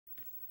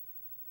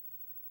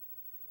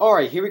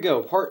Alright, here we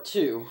go, part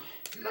 2.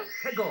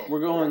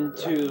 We're going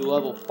to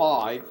level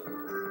 5.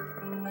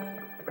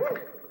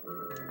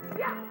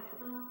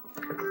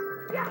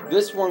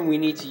 This one we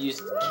need to use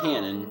the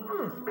cannon.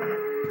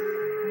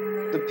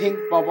 The pink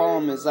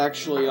bomb is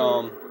actually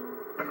on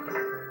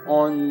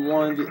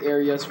one of the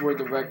areas where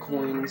the red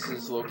coins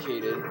is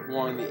located.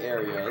 One of the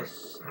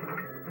areas.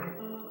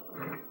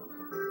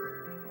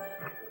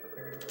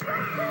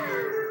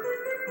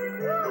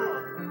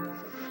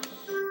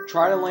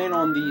 Try to land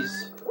on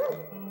these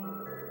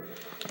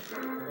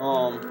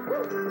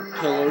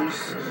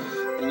pillars,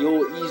 and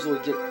you'll easily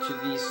get to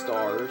these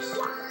stars.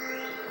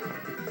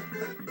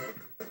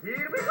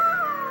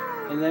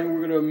 And then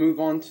we're gonna move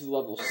on to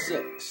level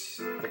 6,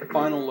 the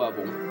final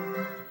level.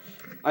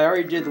 I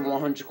already did the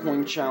 100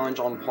 coin challenge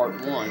on part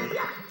 1.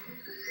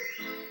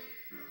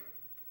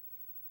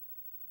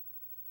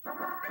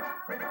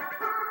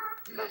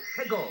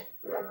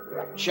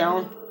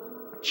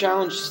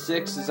 Challenge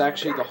 6 is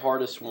actually the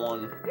hardest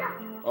one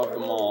of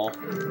them all.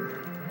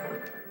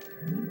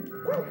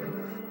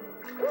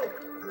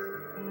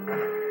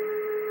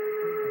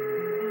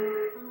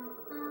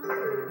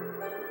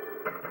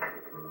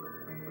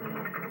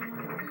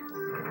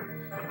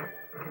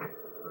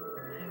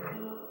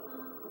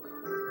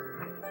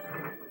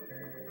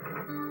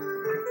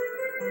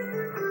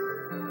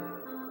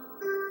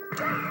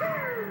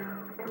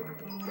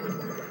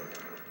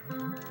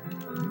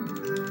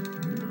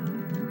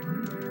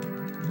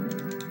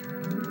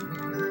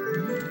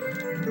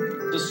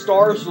 The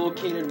star is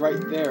located right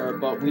there,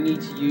 but we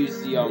need to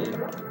use the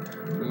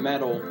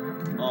metal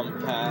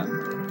hat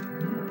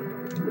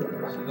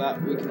so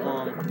that we can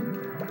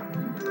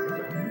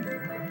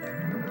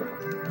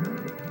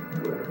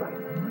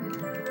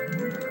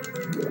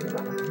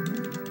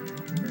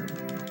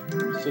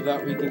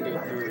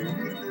go through.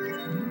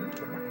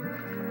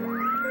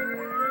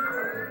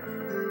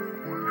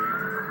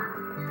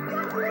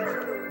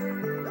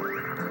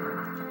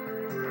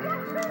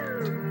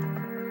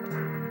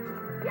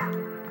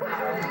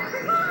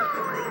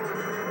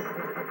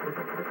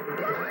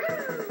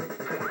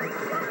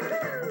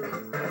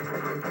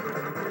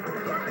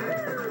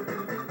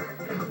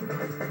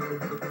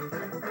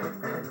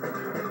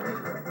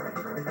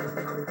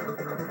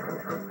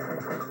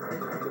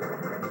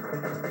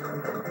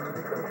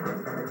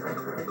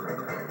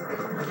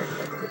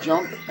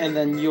 Jump, and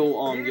then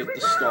you'll get the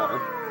star.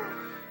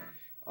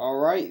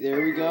 Alright, there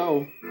we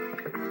go.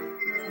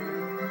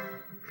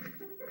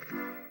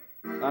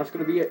 That's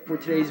gonna be it for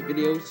today's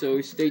video, so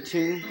stay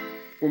tuned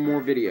for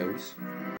more videos.